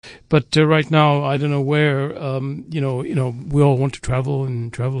But right now, I don't know where. We all want to travel,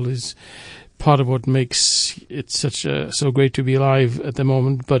 and travel is part of what makes it so great to be alive at the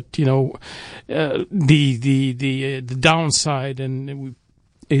moment. But the downside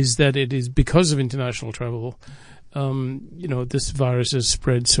is that it is because of international travel. This virus has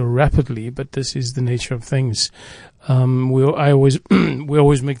spread so rapidly, but this is the nature of things. We always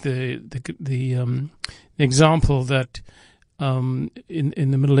make the example that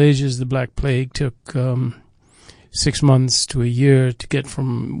in the Middle Ages, the Black Plague took 6 months to a year to get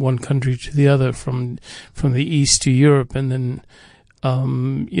from one country to the other, from the east to Europe, and then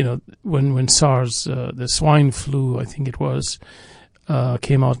when SARS, the swine flu, I think it was,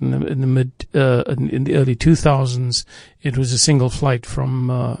 came out in the early 2000s. It was a single flight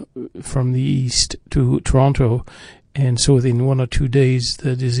from the east to Toronto, and so within 1 or 2 days,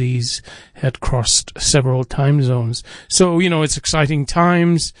 the disease had crossed several time zones. So it's exciting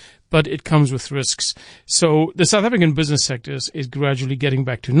times, but it comes with risks. So the South African business sector is gradually getting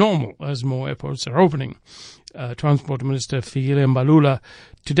back to normal as more airports are opening. Transport Minister Fikile Mbalula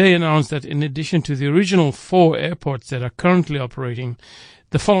today announced that in addition to the original 4 airports that are currently operating,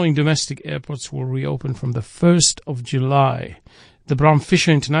 the following domestic airports will reopen from the 1st of July. The Bram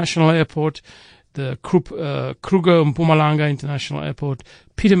Fischer International Airport, the Kruger Mpumalanga International Airport,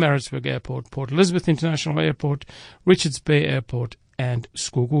 Pietermaritzburg Airport, Port Elizabeth International Airport, Richards Bay Airport, and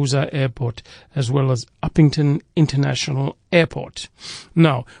Skukuza Airport, as well as Upington International Airport.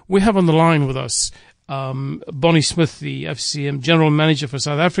 Now, we have on the line with us Bonnie Smith, the FCM General Manager for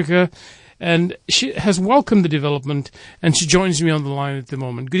South Africa, and she has welcomed the development, and she joins me on the line at the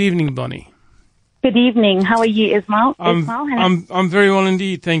moment. Good evening, Bonnie. Good evening. How are you, Ismail? I'm very well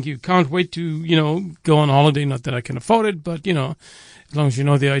indeed, thank you. Can't wait to go on holiday. Not that I can afford it, but as long as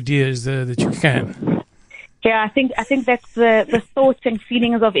the idea is there that you can. Yeah, I think that's the thoughts and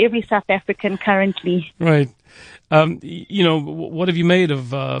feelings of every South African currently. Right. What have you made of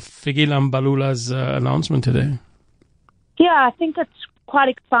Fikile Mbalula's announcement today? Yeah, I think it's quite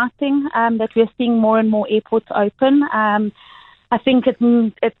exciting that we're seeing more and more airports open. I think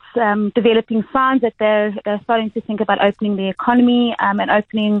it's developing signs that they're starting to think about opening the economy and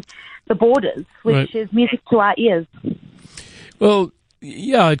opening the borders, which is music to our ears. Well,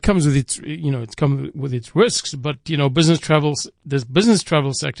 yeah, it comes with its risks, but business business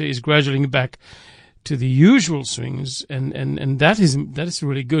travel sector is gradually back to the usual swings, and that is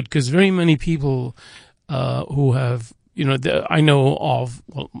really good, because very many people who have I know of,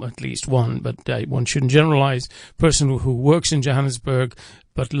 well, at least one, but one shouldn't generalize, person who works in Johannesburg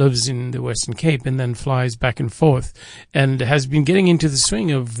but lives in the Western Cape and then flies back and forth, and has been getting into the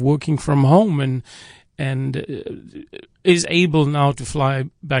swing of working from home and is able now to fly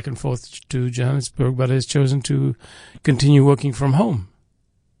back and forth to Johannesburg, but has chosen to continue working from home.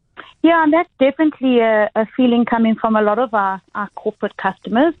 Yeah, and that's definitely a feeling coming from a lot of our corporate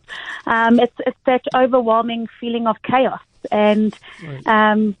customers. It's that overwhelming feeling of chaos. And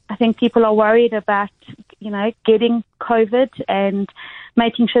I think people are worried about, getting COVID and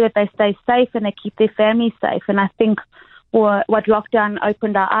making sure that they stay safe and they keep their families safe. And I think what lockdown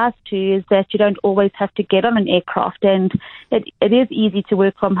opened our eyes to is that you don't always have to get on an aircraft, and it is easy to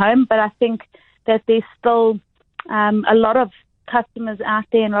work from home. But I think that there's still a lot of customers out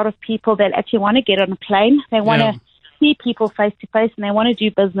there and a lot of people that actually want to get on a plane. They want to see people face to face, and they want to do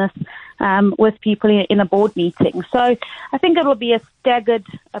business with people in a board meeting. So I think it will be a staggered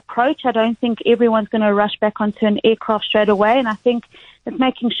approach. I don't think everyone's going to rush back onto an aircraft straight away. And I think it's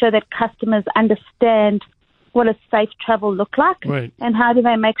making sure that customers understand what does safe travel look like, and how do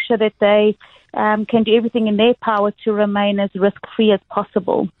they make sure that they can do everything in their power to remain as risk-free as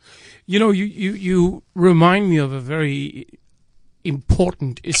possible. You remind me of a very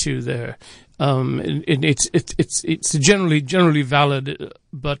important issue there. It's generally valid,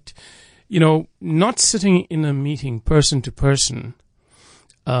 but not sitting in a meeting person to person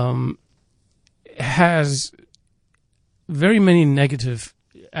has very many negative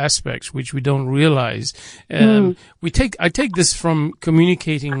aspects which we don't realize. I take this from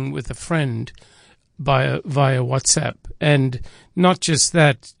communicating with a friend via WhatsApp, and not just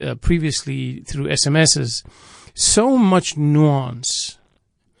that, previously through SMSs. So much nuance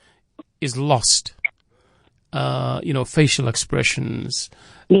is lost. Facial expressions,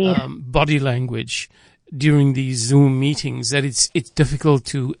 body language. during these Zoom meetings that it's difficult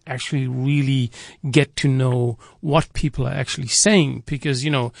to actually really get to know what people are actually saying, because,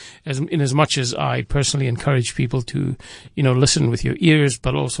 as much as I personally encourage people to, listen with your ears,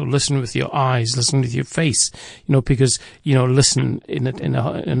 but also listen with your eyes, listen with your face, because, listen in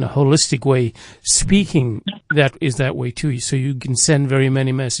a holistic way. Speaking that is that way too. So you can send very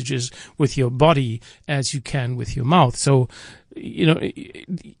many messages with your body as you can with your mouth. So,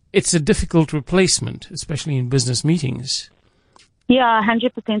 it's a difficult replacement, especially in business meetings. Yeah, I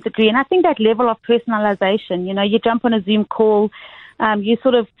 100% agree. And I think that level of personalization, you jump on a Zoom call, you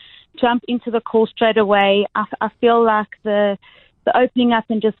sort of jump into the call straight away. I feel like the opening up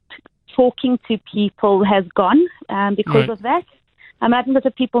and just talking to people has gone because of that. I think that's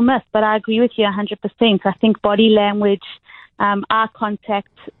what people miss, but I agree with you 100%. I think body language, eye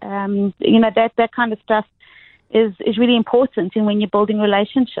contact, that kind of stuff is really important in when you're building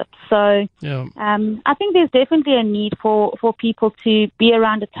relationships. So I think there's definitely a need for people to be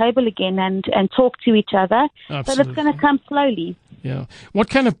around a table again and talk to each other. Absolutely. But it's going to come slowly. Yeah. What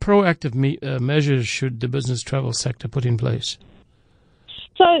kind of proactive measures should the business travel sector put in place?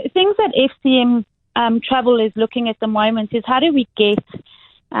 So things that FCM Travel is looking at the moment is how do we get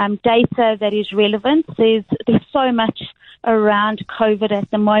data that is relevant. There's so much around COVID at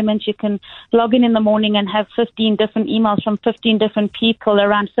the moment. You can log in the morning and have 15 different emails from 15 different people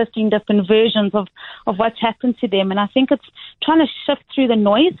around 15 different versions of what's happened to them. And I think it's trying to shift through the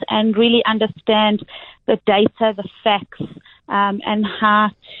noise and really understand the data, the facts, and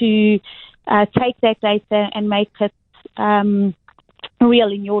how to take that data and make it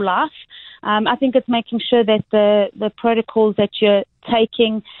real in your life. I think it's making sure that the protocols that you're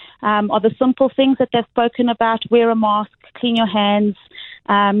taking are the simple things that they've spoken about. Wear a mask, clean your hands,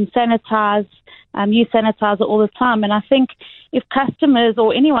 sanitize, use sanitizer all the time. And I think if customers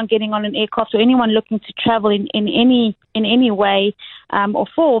or anyone getting on an aircraft or anyone looking to travel in any way or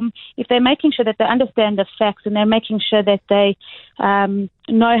form, if they're making sure that they understand the facts and they're making sure that they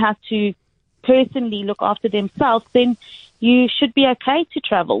know how to personally look after themselves, then you should be okay to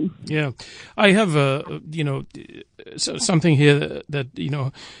travel. Yeah. I have, something here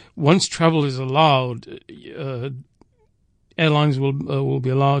that, once travel is allowed, airlines will be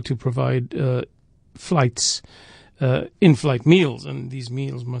allowed to provide flights, in-flight meals, and these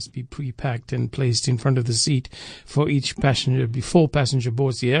meals must be pre-packed and placed in front of the seat for each passenger before passenger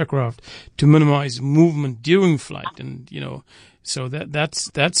boards the aircraft to minimize movement during flight. And, so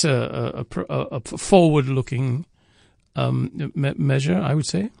that's a forward-looking measure, I would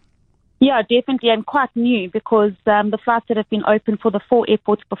say. Yeah, definitely, and quite new because the flights that have been open for the 4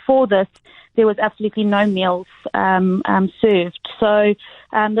 airports before this, there was absolutely no meals served. So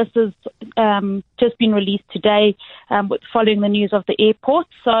this has just been released today following the news of the airport.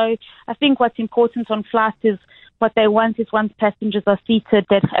 So I think what's important on flights is what they want is once passengers are seated,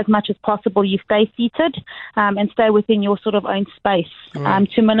 that as much as possible you stay seated and stay within your sort of own space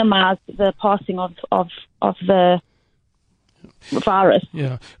to minimize the passing of the virus.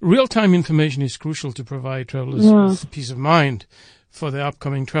 Yeah. Real-time information is crucial to provide travelers with peace of mind for their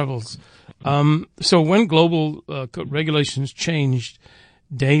upcoming travels. So when global regulations changed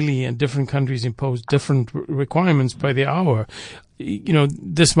daily and different countries impose different requirements by the hour,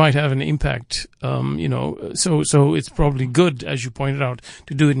 this might have an impact, so it's probably good, as you pointed out,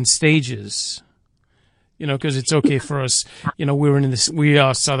 to do it in stages. Because it's okay for us. We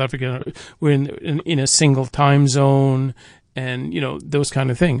are South Africa. We're in a single time zone, and those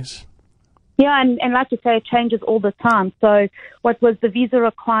kind of things. Yeah, and like you say, it changes all the time. So what was the visa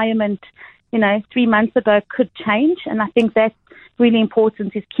requirement, 3 months ago could change, and I think that's really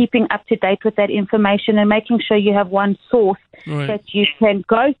important, is keeping up to date with that information and making sure you have one source that you can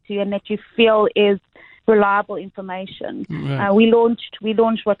go to and that you feel is reliable information. Right. We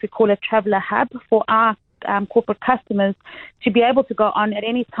launched what we call a traveler hub for our corporate customers to be able to go on at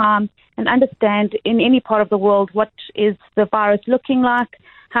any time and understand in any part of the world what is the virus looking like,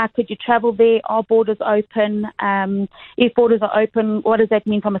 how could you travel there, are borders open, if borders are open, what does that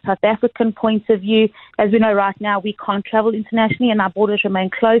mean from a South African point of view? As we know right now, we can't travel internationally and our borders remain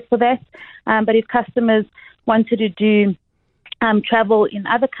closed for that. But if customers wanted to do travel in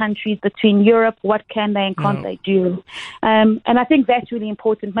other countries between Europe, what can they and can't they do? And I think that's really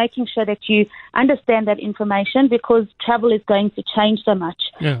important, making sure that you understand that information because travel is going to change so much.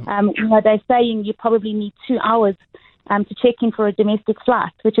 Yeah. They're saying you probably need 2 hours to check in for a domestic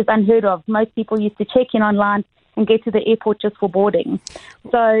flight, which is unheard of. Most people used to check in online and get to the airport just for boarding.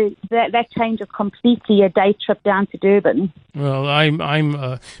 So that changes completely a day trip down to Durban. Well,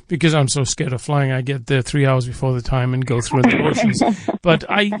 I'm because I'm so scared of flying, I get there 3 hours before the time and go through the motions. But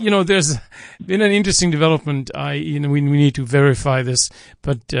there's been an interesting development. We need to verify this,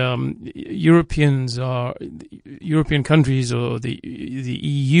 but European countries or the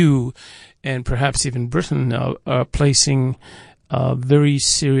EU and perhaps even Britain are placing very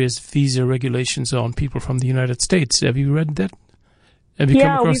serious visa regulations on people from the United States. Have you read that? Have you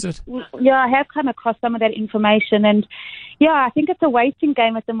come across that? Yeah, I have come across some of that information, and I think it's a waiting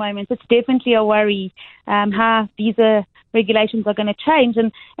game at the moment. It's definitely a worry how visa regulations are going to change.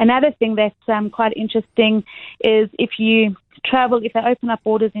 And another thing that's quite interesting is if they open up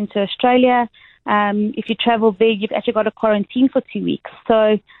borders into Australia, if you travel there, you've actually got to quarantine for 2 weeks.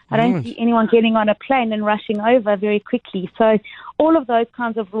 So I don't see anyone getting on a plane and rushing over very quickly. So all of those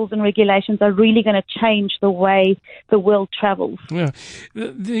kinds of rules and regulations are really going to change the way the world travels. Yeah,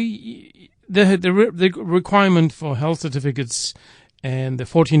 the requirement for health certificates and the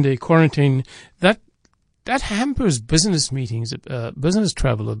 14-day quarantine, that hampers business meetings, business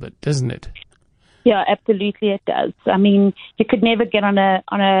travel a bit, doesn't it? Yeah, absolutely it does. I mean, you could never get on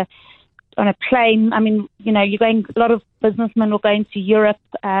a plane. I mean, a lot of businessmen will go into Europe,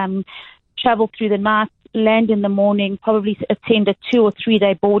 travel through the night, land in the morning, probably attend a 2 or 3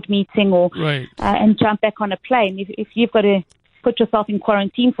 day board meeting and jump back on a plane. If you've got to put yourself in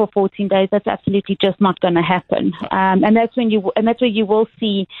quarantine for 14 days, that's absolutely just not going to happen. And that's where you will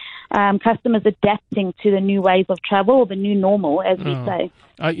see customers adapting to the new ways of travel, or the new normal, as we say.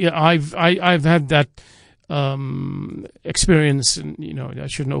 I've had that experience, and I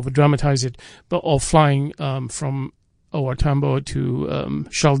shouldn't over dramatize it, but of flying from OR Tambo to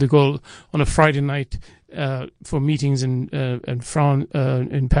Charles de Gaulle on a Friday night for meetings in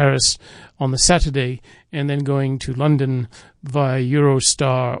Paris on the Saturday, and then going to London via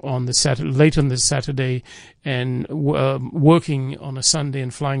Eurostar on the late on the Saturday, and working on a Sunday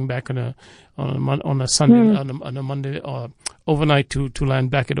and flying back on a Sunday on a Monday overnight to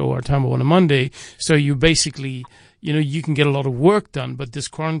land back at OR Tambo on a Monday. So you basically you can get a lot of work done, but this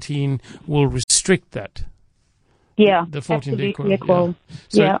quarantine will restrict that. Yeah, the 14-day quarantine.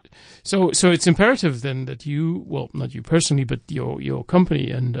 Yeah. So it's imperative then that you, well, not you personally, but your company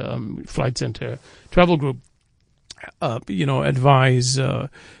and Flight Center Travel Group, advise.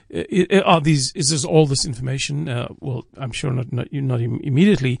 Is this all this information? Well, I'm sure not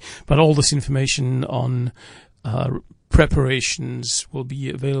immediately, but all this information on preparations will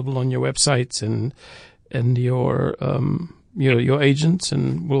be available on your websites and your agents,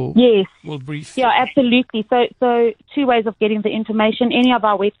 and we'll brief. Yeah, absolutely. So 2 ways of getting the information: any of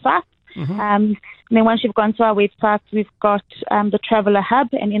our websites. Mm-hmm. And then once you've gone to our website, we've got the Traveller Hub,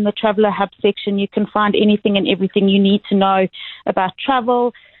 and in the Traveller Hub section, you can find anything and everything you need to know about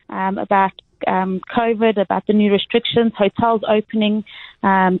travel, about COVID, about the new restrictions, hotels opening,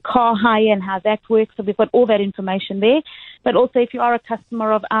 car hire and how that works. So we've got all that information there. But also, if you are a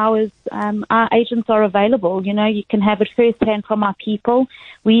customer of ours, our agents are available. You can have it firsthand from our people.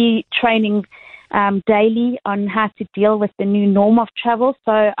 We training daily on how to deal with the new norm of travel.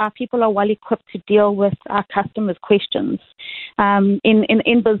 So our people are well equipped to deal with our customers' questions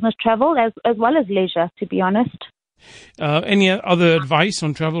in business travel as well as leisure, to be honest. Any other advice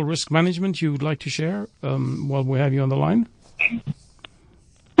on travel risk management you would like to share while we have you on the line?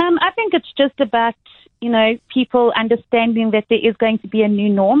 I think it's just about, people understanding that there is going to be a new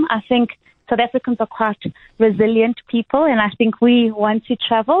norm. I think South Africans are quite resilient people, and I think we want to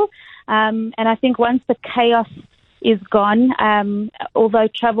travel. And I think once the chaos is gone, although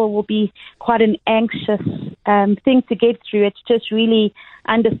travel will be quite an anxious thing to get through, it's just really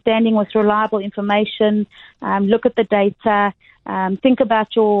understanding with reliable information, look at the data, think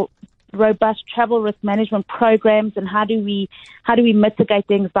about your robust travel risk management programs and how do we mitigate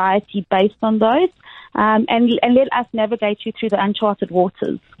the anxiety based on those, and let us navigate you through the uncharted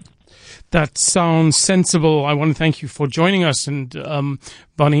waters. That sounds sensible. I want to thank you for joining us. And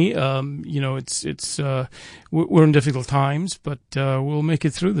Bonnie, we're in difficult times, but we'll make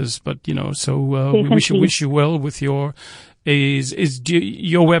it through this. But we wish you well with your. Is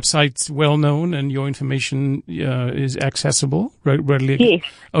your website well known and your information is accessible readily? Yes.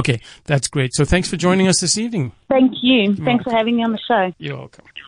 Okay, that's great. So thanks for joining us this evening. Thank you. Thanks for having me on the show. You're welcome.